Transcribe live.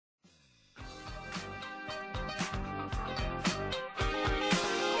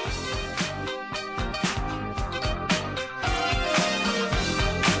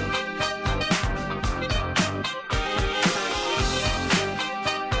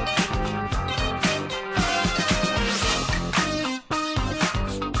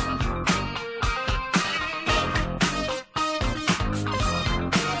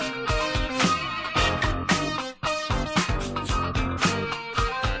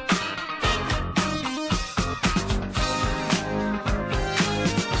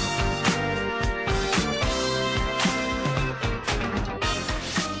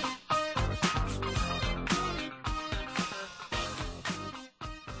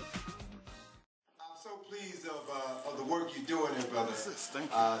of the work you're doing here, brother,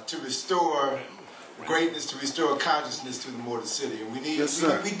 to restore greatness, to restore consciousness to the mortal city. And we need,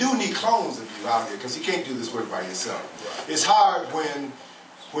 we do need clones of you out here, because you can't do this work by yourself. Right. It's hard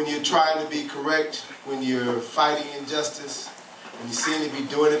when you're trying to be correct, when you're fighting injustice, and you seem to be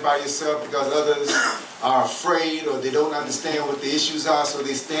doing it by yourself because others are afraid or they don't understand what the issues are, so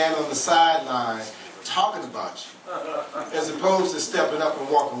they stand on the sideline talking about you, as opposed to stepping up and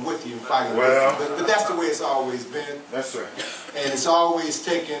walking with you and fighting with you. But that's the way it's always been. That's right. And it's always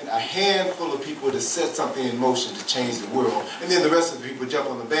taken a handful of people to set something in motion to change the world, and then the rest of the people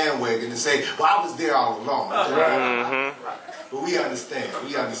jump on the bandwagon and say, well, I was there all along. But we understand.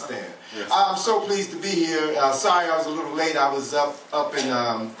 We understand. Yes. I'm so pleased to be here. Sorry I was a little late. I was up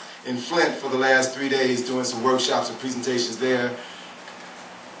in Flint for the last 3 days doing some workshops and presentations there.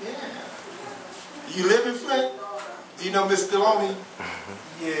 Yeah. You live in Flint? Do you know Miss Deloney?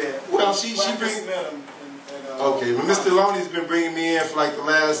 Yeah. Well, she brings. Okay. Well, Miss Deloney's been bringing me in for like the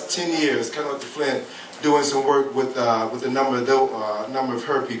last 10 years, coming up to Flint, doing some work with a number of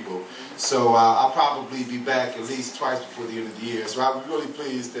her people. So I'll probably be back at least twice before the end of the year. So I'm really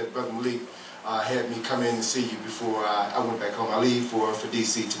pleased that Brother Malik had me come in and see you before I went back home. I leave for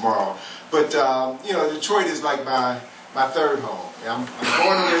D.C. tomorrow. But, you know, Detroit is like my third home. I'm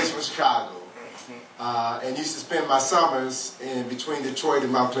born and raised from Chicago, and used to spend my summers in between Detroit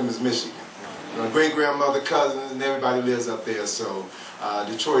and Mount Clemens, Michigan. My great-grandmother, cousins, and everybody lives up there. So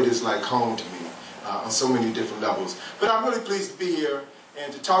Detroit is like home to me on so many different levels. But I'm really pleased to be here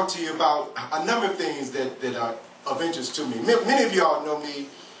and to talk to you about a number of things that are of interest to me. Many of you all know me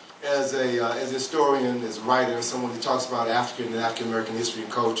as a historian, as a writer, someone who talks about African and African-American history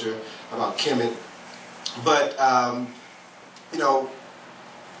and culture, about Kemet. But, you know,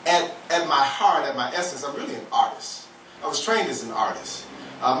 at my heart, at my essence, I'm really an artist. I was trained as an artist.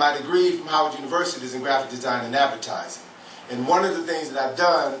 My degree from Howard University is in graphic design and advertising. And one of the things that I've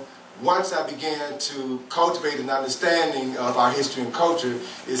done once I began to cultivate an understanding of our history and culture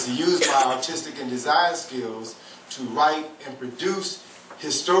is to use my artistic and design skills to write and produce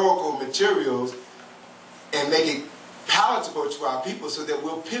historical materials and make it palatable to our people so that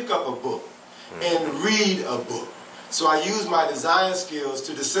we'll pick up a book and read a book. So I use my design skills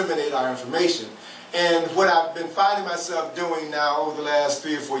to disseminate our information. And what I've been finding myself doing now over the last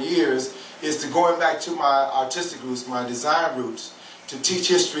 3 or 4 years is to going back to my artistic roots, my design roots, to teach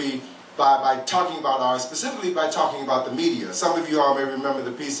history by talking about art, specifically by talking about the media. Some of you all may remember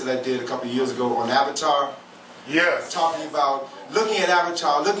the piece that I did a couple of years ago on Avatar. Yes. Talking about looking at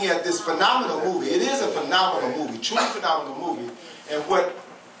Avatar, looking at this phenomenal movie. It is a phenomenal movie, truly phenomenal movie. And what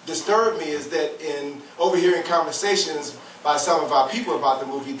disturbed me is that in overhearing conversations by some of our people about the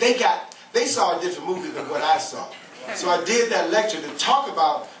movie, they saw a different movie than what I saw. So I did that lecture to talk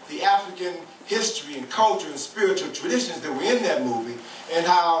about the African history and culture and spiritual traditions that were in that movie, and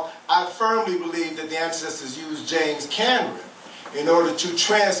how I firmly believe that the ancestors used James Cameron in order to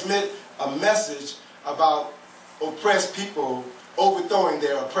transmit a message about oppressed people overthrowing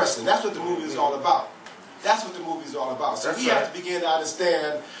their oppressor. That's what the movie is all about. That's what the movie is all about. So we have to begin to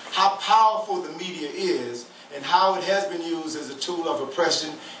understand how powerful the media is and how it has been used as a tool of oppression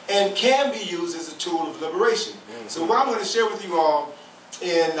and can be used as a tool of liberation. So what I'm going to share with you all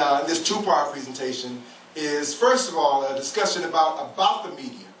in this two-part presentation is, first of all, a discussion about the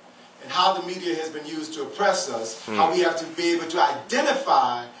media and how the media has been used to oppress us, how we have to be able to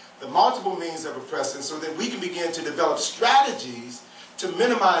identify the multiple means of oppression so that we can begin to develop strategies to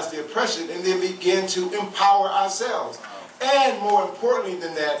minimize the oppression and then begin to empower ourselves. And more importantly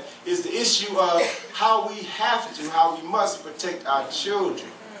than that is the issue of how we must protect our children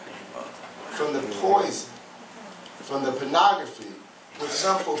from the poison, from the pornography, which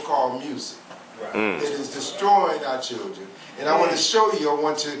some folk call music. It is destroying our children. And I want to show you, I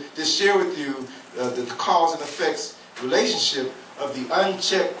want to just share with you the cause and effects relationship of the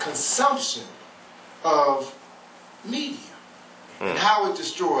unchecked consumption of media and how it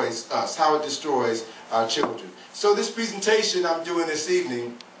destroys us, how it destroys our children. So this presentation I'm doing this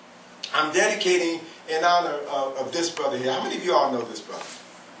evening, I'm dedicating in honor of this brother here. How many of you all know this brother?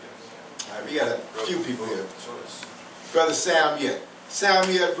 All right, we got a few people here. Brother Sam Yet. Sam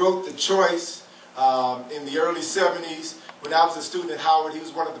Yet wrote The Choice in the early 70s. When I was a student at Howard, he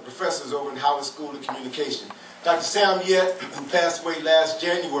was one of the professors over in Howard School of Communication. Dr. Sam Yet, who passed away last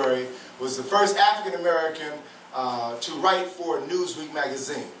January, was the first African-American to write for Newsweek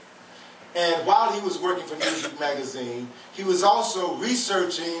magazine. And while he was working for Newsweek magazine, he was also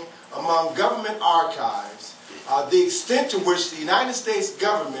researching among government archives the extent to which the United States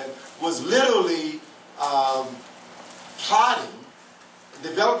government was literally plotting,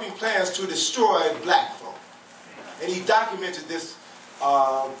 developing plans to destroy black folk. and he documented this,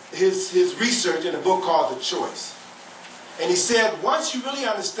 his research in a book called The Choice. And he said, once you really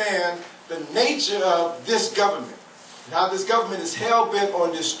understand the nature of this government, and how this government is hell-bent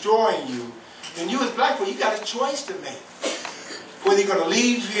on destroying you, then you as black people, you got a choice to make. Whether you're going to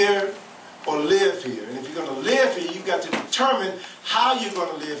leave here or live here. And if you're going to live here, you've got to determine how you're going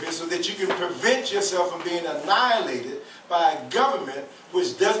to live here so that you can prevent yourself from being annihilated by a government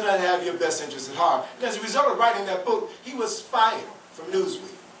which does not have your best interests at heart. And as a result of writing that book, he was fired from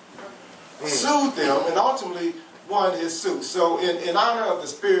Newsweek, sued them, and ultimately won his suit. So in honor of the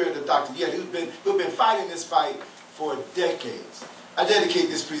spirit of Dr. Yet, who's been fighting this fight for decades, I dedicate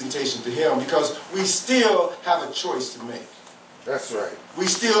this presentation to him because we still have a choice to make. That's right. We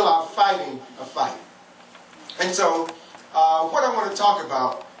still are fighting a fight. And so what I want to talk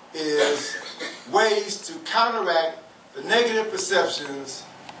about is ways to counteract the negative perceptions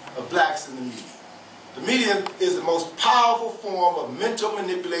of blacks in the media. The media is the most powerful form of mental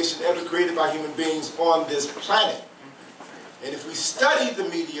manipulation ever created by human beings on this planet. And if we study the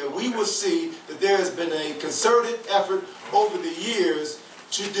media, we will see that there has been a concerted effort over the years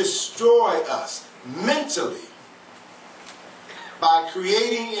to destroy us mentally by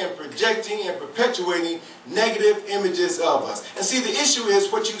creating and projecting and perpetuating negative images of us. And see, the issue is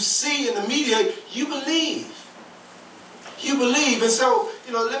what you see in the media, you believe. You believe. And so,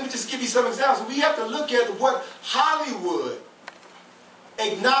 let me just give you some examples. We have to look at what Hollywood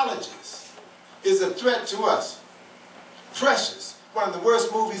acknowledges is a threat to us. Precious, one of the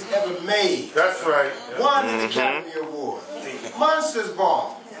worst movies ever made. That's right. Won an Academy Award. Monsters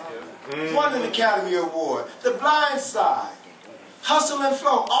Ball. Won an Academy Award. The Blind Side. Hustle and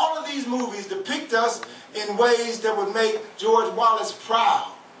Flow. All of these movies depict us in ways that would make George Wallace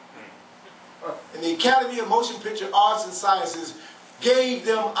proud. And the Academy of Motion Picture Arts and Sciences gave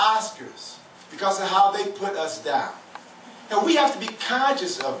them Oscars because of how they put us down. And we have to be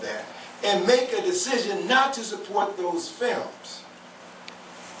conscious of that and make a decision not to support those films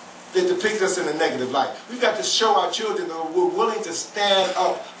that depict us in a negative light. We've got to show our children that we're willing to stand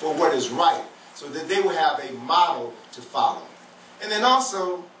up for what is right so that they will have a model to follow. And then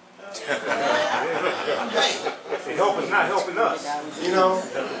also, hey, helping, not helping us.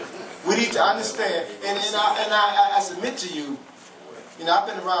 We need to understand, and I submit to you, I've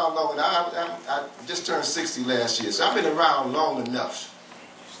been around long enough. I just turned 60 last year, so I've been around long enough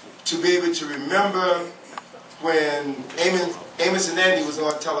to be able to remember when Amos and Andy was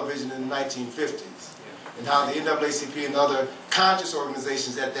on television in the 1950s, and how the NAACP and other conscious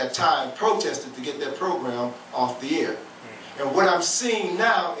organizations at that time protested to get their program off the air. And what I'm seeing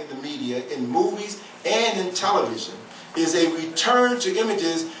now in the media, in movies and in television, is a return to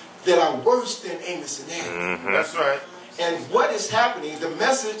images that are worse than Amos and Andy. That's right. And what is happening, the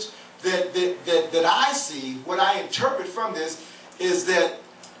message that I see, what I interpret from this, is that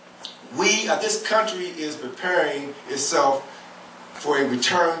this country is preparing itself for a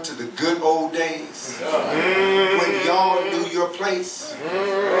return to the good old days when y'all knew your place.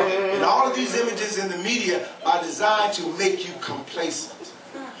 And all of these images in the media are designed to make you complacent,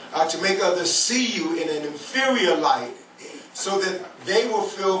 to make others see you in an inferior light, so that they will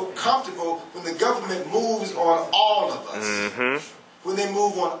feel comfortable when the government moves on all of us. When they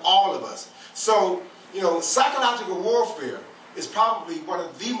move on all of us. So, psychological warfare is probably one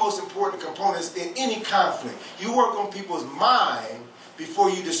of the most important components in any conflict. You work on people's mind before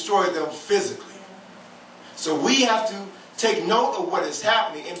you destroy them physically. So we have to take note of what is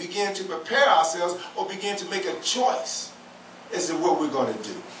happening and begin to prepare ourselves or begin to make a choice as to what we're going to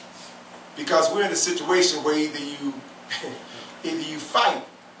do. Because we're in a situation where either you fight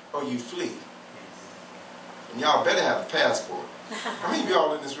or you flee. And y'all better have a passport. How many of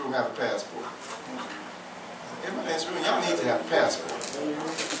y'all in this room have a passport? Everybody in this room, y'all need to have a passport.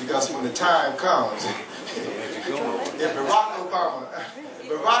 Because when the time comes, if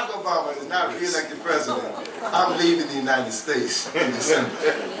Barack Obama is not re-elected president, I'm leaving the United States in December.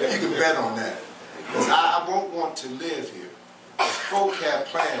 You can bet on that. Because I won't want to live here. Folk have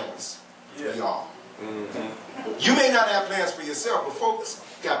plans for y'all. You may not have plans for yourself, but folks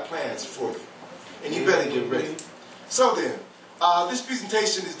got plans for you. And you better get ready. So then, this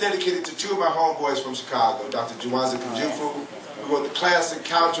presentation is dedicated to two of my homeboys from Chicago, Dr. Juwanza Kajufu, who wrote the classic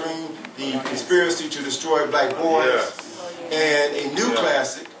Countering the Conspiracy to Destroy Black Boys, and a new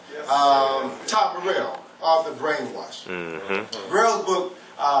classic, Tom Morell, author Brainwash. Morell's book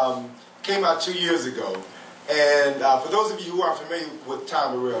came out 2 years ago. And for those of you who aren't familiar with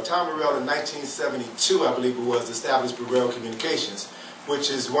Tom Morell in 1972, I believe it was, established Morell Communications,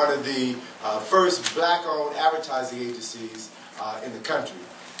 which is one of the first black-owned advertising agencies in the country.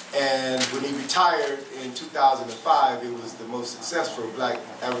 And when he retired in 2005, it was the most successful black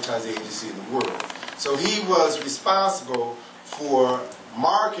advertising agency in the world. So he was responsible for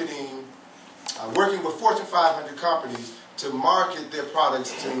marketing, working with Fortune 500 companies to market their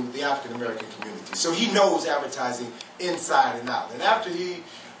products to the African American community. So he knows advertising inside and out. And after he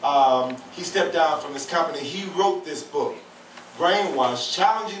stepped down from his company, he wrote this book, Brainwash,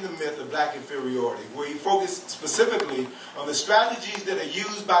 Challenging the Myth of Black Inferiority, where he focused specifically on the strategies that are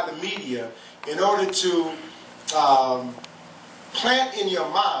used by the media in order to plant in your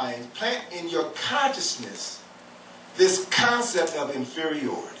mind, plant in your consciousness, this concept of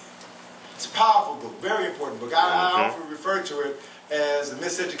inferiority. It's a powerful book, very important book. I often refer to it as the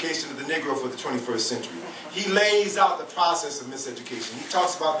miseducation of the Negro for the 21st century. He lays out the process of miseducation. He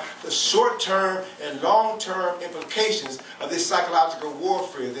talks about the short-term and long-term implications of this psychological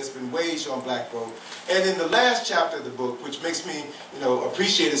warfare that's been waged on black folk. And in the last chapter of the book, which makes me,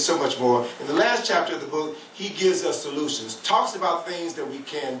 appreciate it so much more, in the last chapter of the book, he gives us solutions, talks about things that we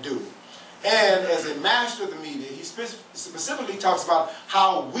can do. And as a master of the media, he specifically talks about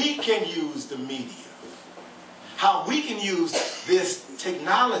how we can use the media, how we can use this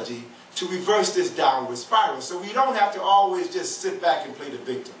technology to reverse this downward spiral. So we don't have to always just sit back and play the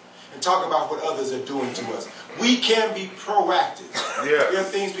victim and talk about what others are doing to us. We can be proactive. Yes. There are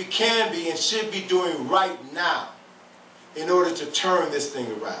things we can be and should be doing right now in order to turn this thing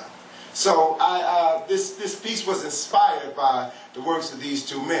around. So this piece was inspired by the works of these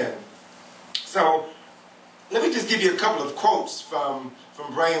two men. So let me just give you a couple of quotes from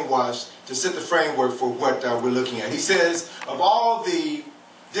Brainwash to set the framework for what we're looking at. He says, of all the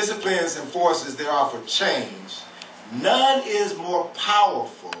disciplines and forces there are for change, none is more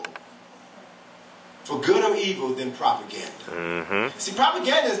powerful for good or evil than propaganda. See,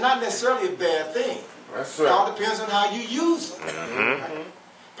 propaganda is not necessarily a bad thing. That's right. It all depends on how you use it. Right?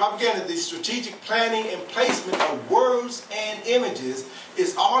 Propaganda, the strategic planning and placement of words and images,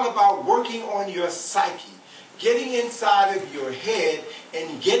 is all about working on your psyche, getting inside of your head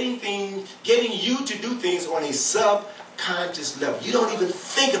and getting you to do things on a subconscious level. You don't even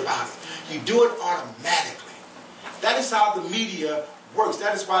think about it. You do it automatically. That is how the media works.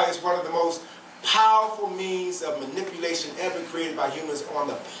 That is why it's one of the most powerful means of manipulation ever created by humans on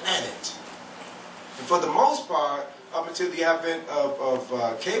the planet. And for the most part, up until the advent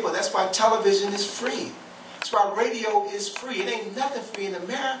of cable, that's why television is free. That's why radio is free. It ain't nothing free in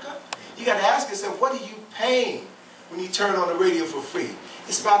America. You got to ask yourself, what are you paying when you turn on the radio for free?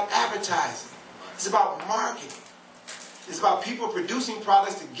 It's about advertising. It's about marketing. It's about people producing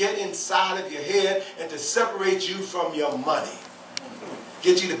products to get inside of your head and to separate you from your money.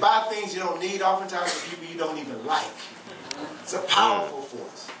 Get you to buy things you don't need, oftentimes from people you don't even like. It's a powerful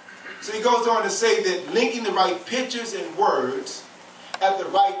force. So he goes on to say that linking the right pictures and words at the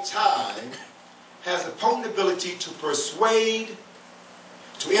right time has a potent ability to persuade,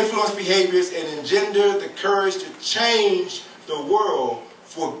 to influence behaviors, and engender the courage to change the world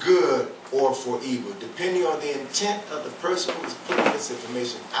for good or for evil, depending on the intent of the person who is putting this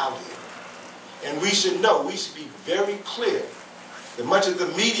information out here. And we should know, we should be very clear that much of the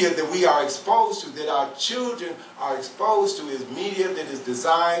media that we are exposed to, that our children are exposed to, is media that is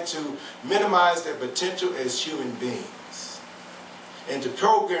designed to minimize their potential as human beings and to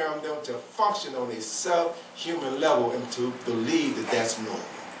program them to function on a subhuman level and to believe that that's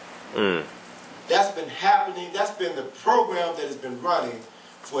normal. That's been happening. That's been the program that has been running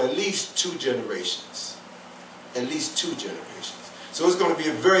for at least 2 generations. At least 2 generations. So it's going to be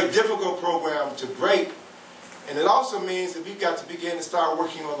a very difficult program to break. And it also means that we've got to begin to start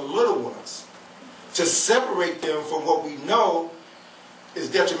working on the little ones to separate them from what we know is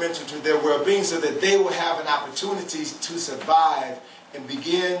detrimental to their well-being so that they will have an opportunity to survive and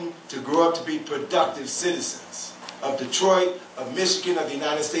begin to grow up to be productive citizens of Detroit, of Michigan, of the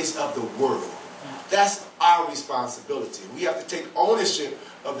United States, of the world. That's our responsibility. We have to take ownership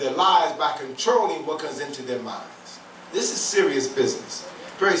of their lives by controlling what comes into their minds. This is serious business,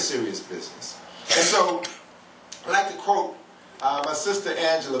 very serious business. And so I'd like to quote my sister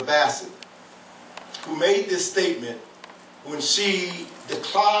Angela Bassett, who made this statement when she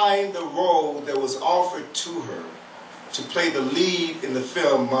declined the role that was offered to her to play the lead in the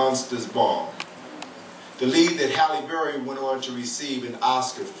film Monsters Ball, the lead that Halle Berry went on to receive an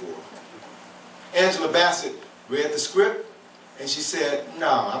Oscar for. Angela Bassett read the script and she said, "No,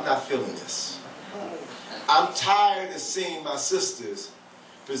 I'm not feeling this. I'm tired of seeing my sisters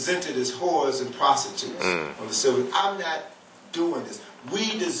presented as whores and prostitutes on the silver. I'm not doing this.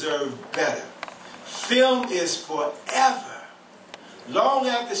 We deserve better. Film is forever. Long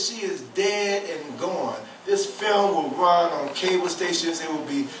after she is dead and gone, This film will run on cable stations. It will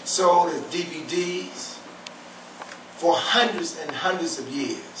be sold as DVDs for hundreds and hundreds of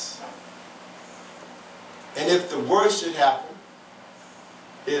years. And if the worst should happen,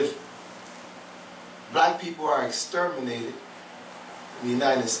 if black people are exterminated in the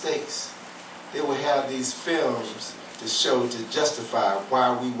United States, they will have these films to show, to justify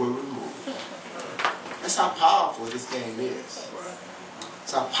why we were removed. That's how powerful this game is.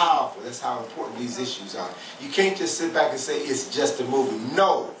 That's how powerful, that's how important these issues are. You can't just sit back and say it's just a movie.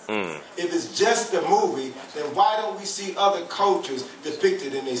 No. If it's just a movie, then why don't we see other cultures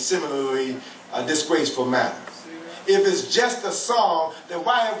depicted in a similarly disgraceful manner? If it's just a song, then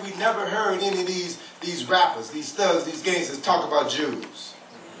why have we never heard any of these rappers, these thugs, these gangsters talk about Jews?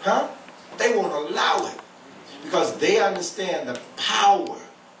 Huh? They won't allow it because they understand the power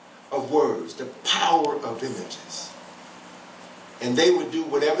of words, the power of images. And they would do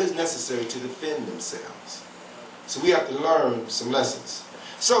whatever is necessary to defend themselves. So we have to learn some lessons.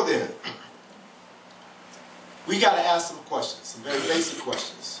 So then, we got to ask some questions, some very basic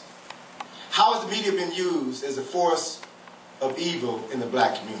questions. How has the media been used as a force of evil in the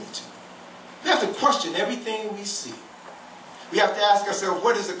black community? We have to question everything we see. We have to ask ourselves,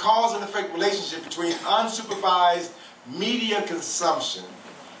 what is the cause and effect relationship between unsupervised media consumption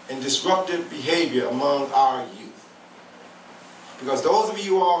and disruptive behavior among our youth? Because those of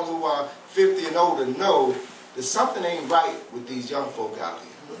you all who are 50 and older know that something ain't right with these young folk out here.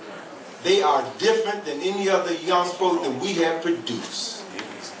 They are different than any other young folk that we have produced.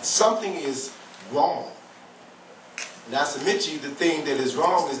 Something is wrong. And I submit to you the thing that is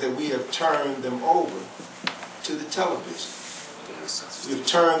wrong is that we have turned them over to the television. We've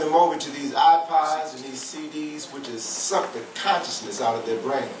turned them over to these iPods and these CDs, which has sucked the consciousness out of their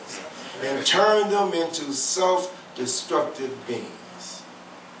brains and turned them into self-destructive beings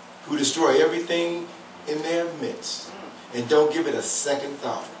who destroy everything in their midst and don't give it a second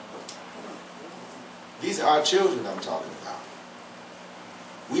thought. These are our children I'm talking about.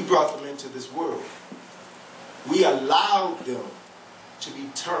 We brought them into this world. We allowed them to be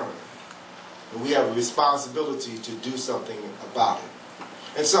turned. And we have a responsibility to do something about it.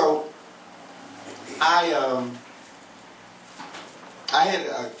 And so, I had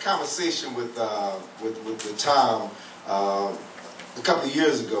a conversation with Tom a couple of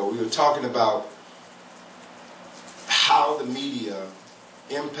years ago. We were talking about how the media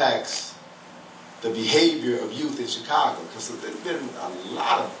impacts the behavior of youth in Chicago, because there's been a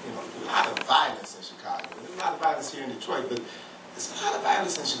lot of violence in Chicago. There's a lot of violence here in Detroit, but there's a lot of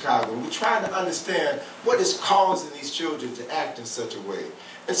violence in Chicago. And we're trying to understand what is causing these children to act in such a way.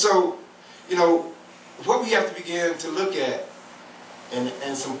 And so, what we have to begin to look at,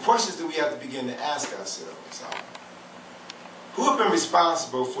 and some questions that we have to begin to ask ourselves are, who have been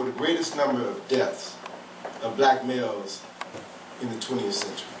responsible for the greatest number of deaths of black males in the 20th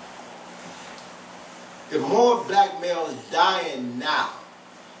century? There are more black males dying now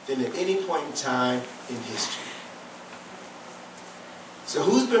than at any point in time in history. So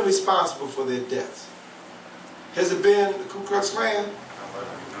who's been responsible for their deaths? Has it been the Ku Klux Klan?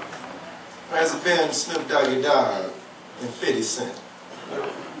 Or has it been Snoop Doggy Dogg and 50 Cent?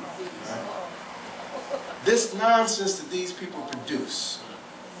 Right? This nonsense that these people produce,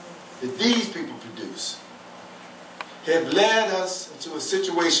 have led us into a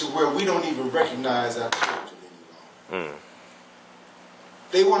situation where we don't even recognize our children anymore.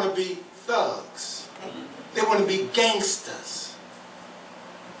 They want to be thugs. They want to be gangsters.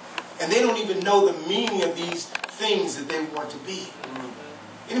 And they don't even know the meaning of these things that they want to be.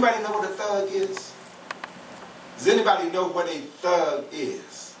 Anybody know what a thug is? Does anybody know what a thug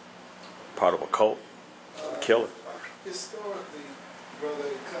is? Part of a cult? Killer? Historically, brother,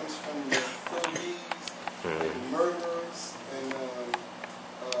 it comes from the thuggies, and murderers, and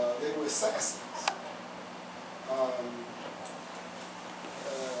they were assassins. I'm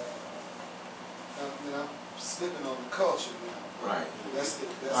slipping on the culture now. Right.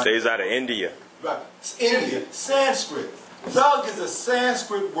 Stays out of India. Right. It's India. Sanskrit. Thug is a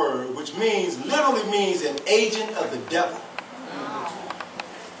Sanskrit word which literally means an agent of the devil.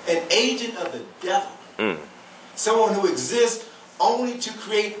 An agent of the devil. Someone who exists only to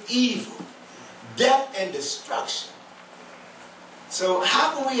create evil, death, and destruction. So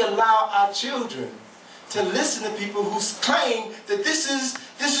how can we allow our children to listen to people who claim that this is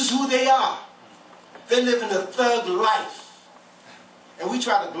who they are? They're living a thug life. And we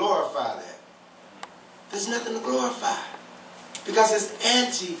try to glorify that. There's nothing to glorify. Because it's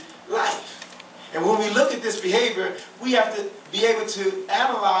anti-life. And when we look at this behavior, we have to be able to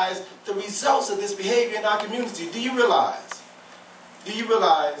analyze the results of this behavior in our community. Do you realize do you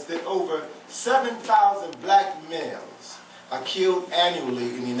realize that over 7,000 black males are killed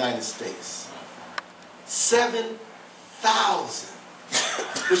annually in the United States? 7,000.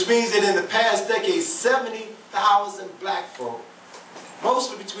 Which means that in the past decade, 70,000 black folk,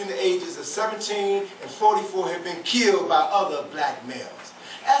 mostly between the ages of 17 and 44, have been killed by other black males.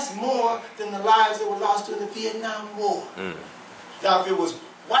 That's more than the lives that were lost during the Vietnam War. Now, if it was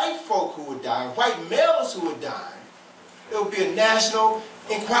white folk who were dying, white males who were dying, there would be a national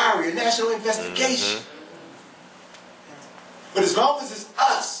inquiry, a national investigation. But as long as it's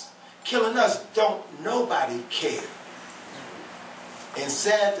us killing us, don't nobody care. And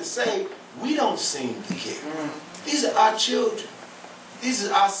sad to say, we don't seem to care. These are our children. These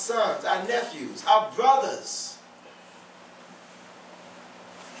are our sons, our nephews, our brothers.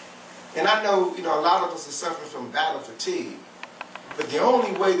 And I know, a lot of us are suffering from battle fatigue. But the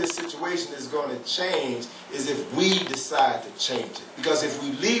only way this situation is going to change is if we decide to change it. Because if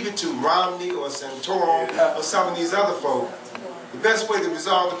we leave it to Romney or Santorum or some of these other folk, the best way to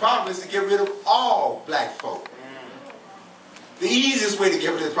resolve the problem is to get rid of all black folk. The easiest way to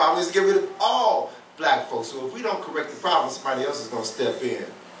get rid of the problem is to get rid of all black folks. So if we don't correct the problem, somebody else is going to step in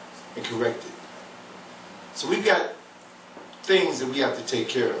and correct it. So we've got things that we have to take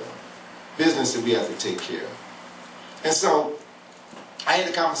care of, business that we have to take care of. And so I had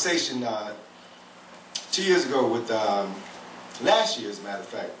a conversation 2 years ago with, last year as a matter of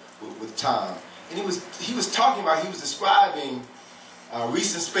fact, with Tom. And he was talking about, he was describing a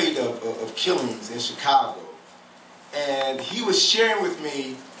recent spate of killings in Chicago. And he was sharing with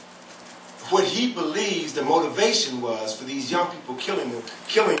me what he believes the motivation was for these young people killing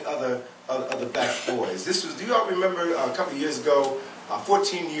other black boys. This was, do you all remember a couple of years ago, a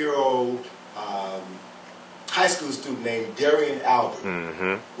 14-year-old high school student named Darian Albert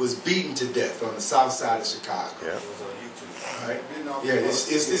was beaten to death on the south side of Chicago. Yeah. Right? Yeah,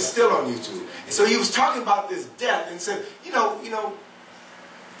 it's still on YouTube. So he was talking about this death and said,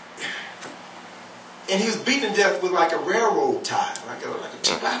 and he was beaten to death with like a railroad tie, like a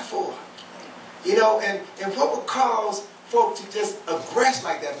 2x4. And what would cause folk to just aggress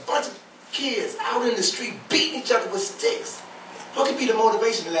like that? A bunch of kids out in the street beating each other with sticks. What could be the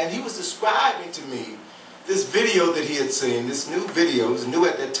motivation of that? And he was describing to me this video that he had seen, this new video, it was new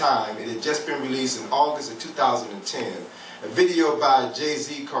at that time. It had just been released in August of 2010. A video by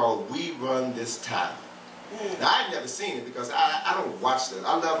Jay-Z called We Run This Town. Now, I had never seen it because I don't watch that.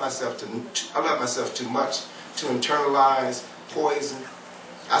 I love myself too much to internalize poison.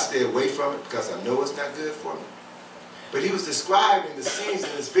 I stay away from it because I know it's not good for me. But he was describing the scenes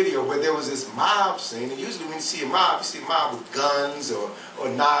in this video where there was this mob scene. And usually when you see a mob with guns or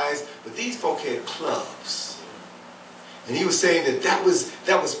knives. But these folk had clubs. And he was saying that was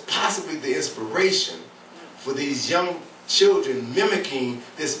possibly the inspiration for these young children mimicking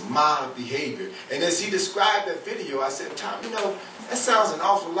this mob behavior. And as he described that video, I said, Tom, that sounds an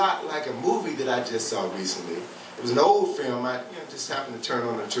awful lot like a movie that I just saw recently. It was an old film. I just happened to turn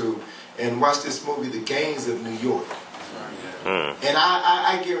on the tube and watch this movie, The Gangs of New York. And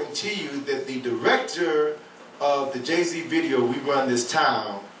I guarantee you that the director of the Jay-Z video, We Run This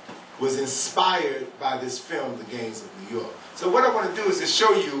Town, was inspired by this film, The Gangs of New York. So what I want to do is to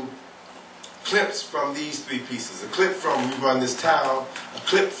show you clips from these three pieces. A clip from We Run This Town, a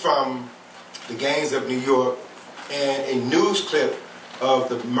clip from The Gangs of New York, and a news clip of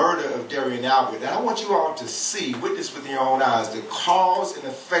the murder of Darian Albert. And I want you all to see, witness with your own eyes, the cause and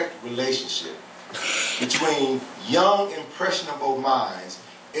effect relationship between young, impressionable minds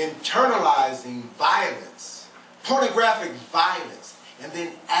internalizing violence, pornographic violence, and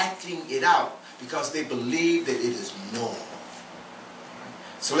then acting it out because they believe that it is normal.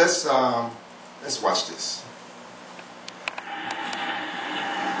 So let's watch this.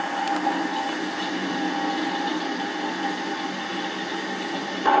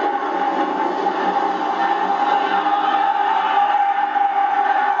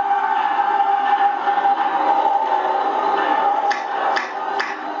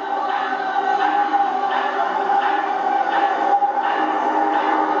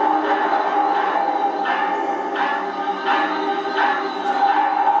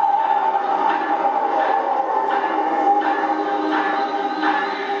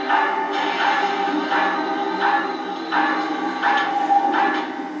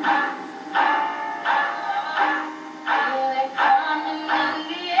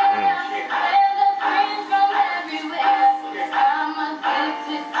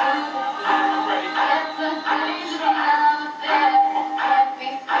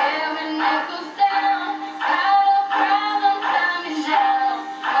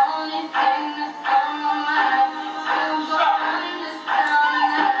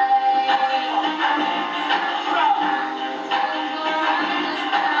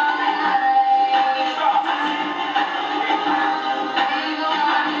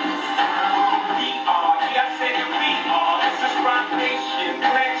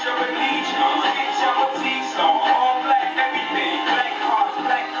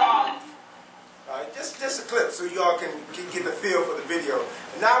 so y'all can get the feel for the video.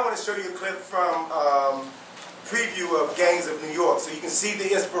 And now I want to show you a clip from preview of Gangs of New York, so you can see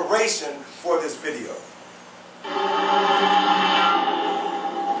the inspiration for this video.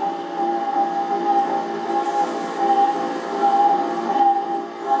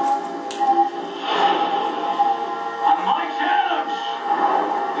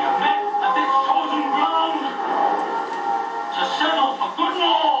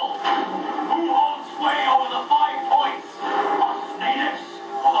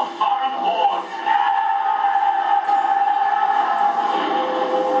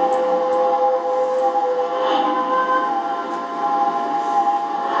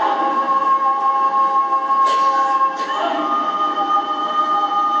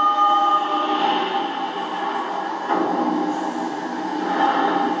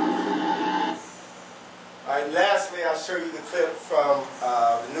 Show you the clip from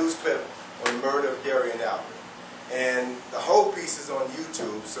the news clip on the murder of Garvey and Albert. And the whole piece is on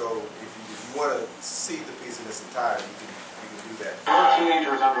YouTube, so if you want to see the piece in its entirety, you can do that. One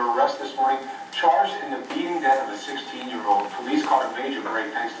teenager is under arrest this morning, charged in the beating death of a 16-year-old. Police caught a major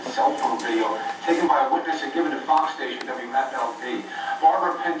break thanks to cell phone video taken by a witness and given to Fox station WFLP.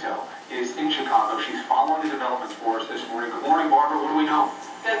 Barbara Pinto is in Chicago. She's following the developments for us this morning. Good morning, Barbara. What do we know?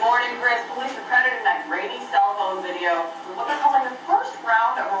 Good morning, Chris. Police are crediting that grainy cell phone video with what they're calling the first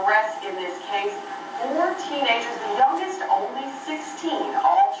round of arrests in this case. 4 teenagers, the youngest only 16,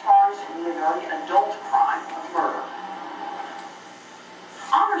 all charged in the very adult crime of murder.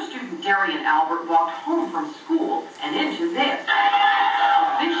 Honor student Darian Albert walked home from school and into this.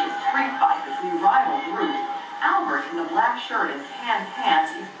 A vicious street fight between rival groups. Albert, in the black shirt and tan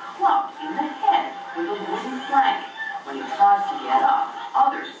pants, is clubbed in the head with a wooden plank. When he tries to get up,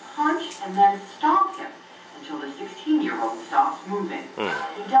 others punch and then stomp him until the 16-year-old stops moving.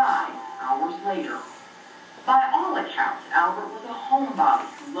 He died hours later. By all accounts, Albert was a homebody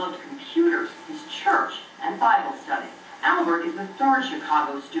who loved computers, his church, and Bible study. Albert is the 3rd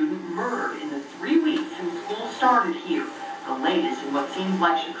Chicago student murdered in the 3 weeks since school started here, the latest in what seems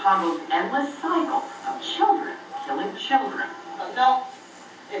like Chicago's endless cycle of children killing children. Enough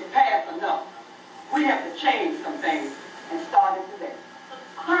is past enough. We have to change some things and start it today.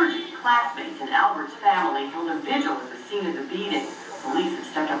 Clergy, classmates, and Albert's family held a vigil at the scene of the beating. Police have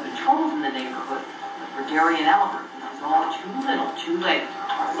stepped up patrols in the neighborhood, but for Darian Albert, this is all too little, too late.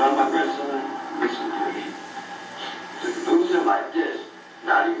 I love my grandson. Listen to me. To lose him like this,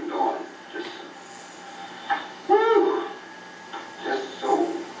 not even going.